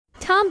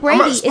Tom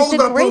Brady is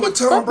the greatest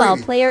football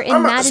player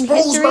in Madden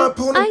history.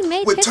 I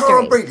made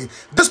history.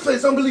 This play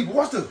is unbelievable.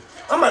 Watch this.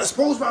 I'm about to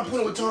expose my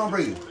opponent with Tom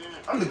Brady.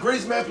 I'm the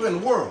greatest Madden player in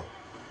the world.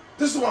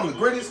 This is why I'm the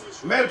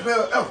greatest Madden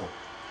player ever.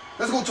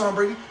 Let's go, Tom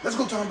Brady. Let's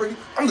go, Tom Brady.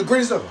 I'm the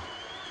greatest ever.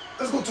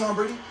 Let's go, Tom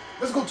Brady.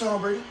 Let's go, Tom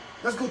Brady.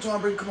 Let's go,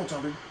 Tom Brady. Come on,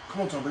 Tom Brady.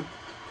 Come on, Tom Brady.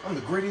 I'm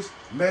the greatest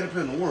Madden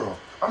player in the world.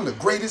 I'm the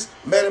greatest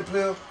Madden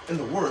player in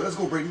the world. Let's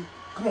go, Brady.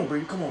 Come on,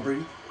 Brady. Come on,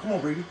 Brady. Come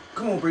on, Brady.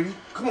 Come on, Brady.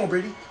 Come on,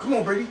 Brady. Come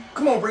on, Brady.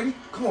 Come on, Brady.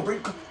 Come on,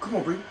 Brady. Come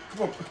on, Brady.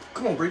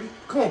 Come on, Brady.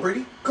 Come on,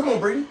 Brady. Come on,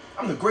 Brady.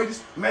 I'm the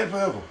greatest Madden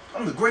player ever.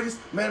 I'm the greatest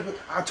Madden player.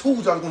 I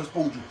told you I was going to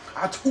expose you.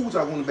 I told you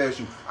I was going to bash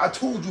you. I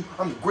told you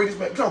I'm the greatest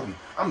Madden player.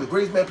 I'm the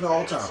greatest Madden player of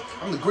all time.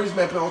 I'm the greatest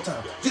Madden player of all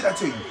time. Did I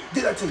tell you?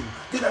 Did I tell you?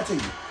 Did I tell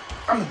you?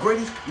 I'm the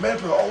greatest Madden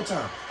player of all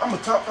time. I'm a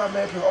top 5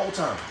 Madden player of all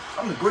time.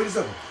 I'm the greatest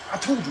ever. I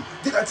told you.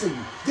 Did I tell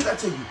you? Did I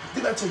tell you?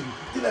 Did I tell you?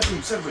 Did I tell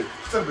you? Celebrate,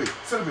 celebrate,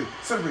 celebrate,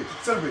 celebrate,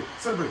 celebrate,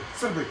 celebrate,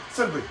 celebrate,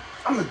 celebrate.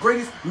 I'm the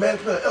greatest Madden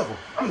player ever.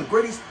 I'm the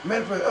greatest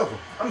Madden player ever.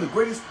 I'm the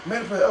greatest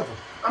Madden player ever.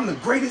 I'm the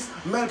greatest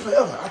Madden player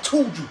ever. I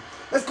told you.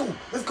 Let's go.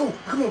 Let's go.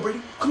 Come on,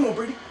 Brady. Come on,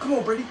 Brady. Come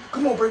on, Brady.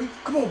 Come on, Brady.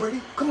 Come on,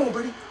 Brady. Come on,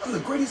 Brady. I'm the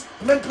greatest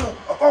Madden player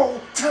of all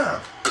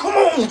time. Come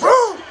on,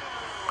 bro.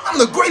 I'm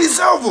the greatest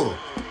ever.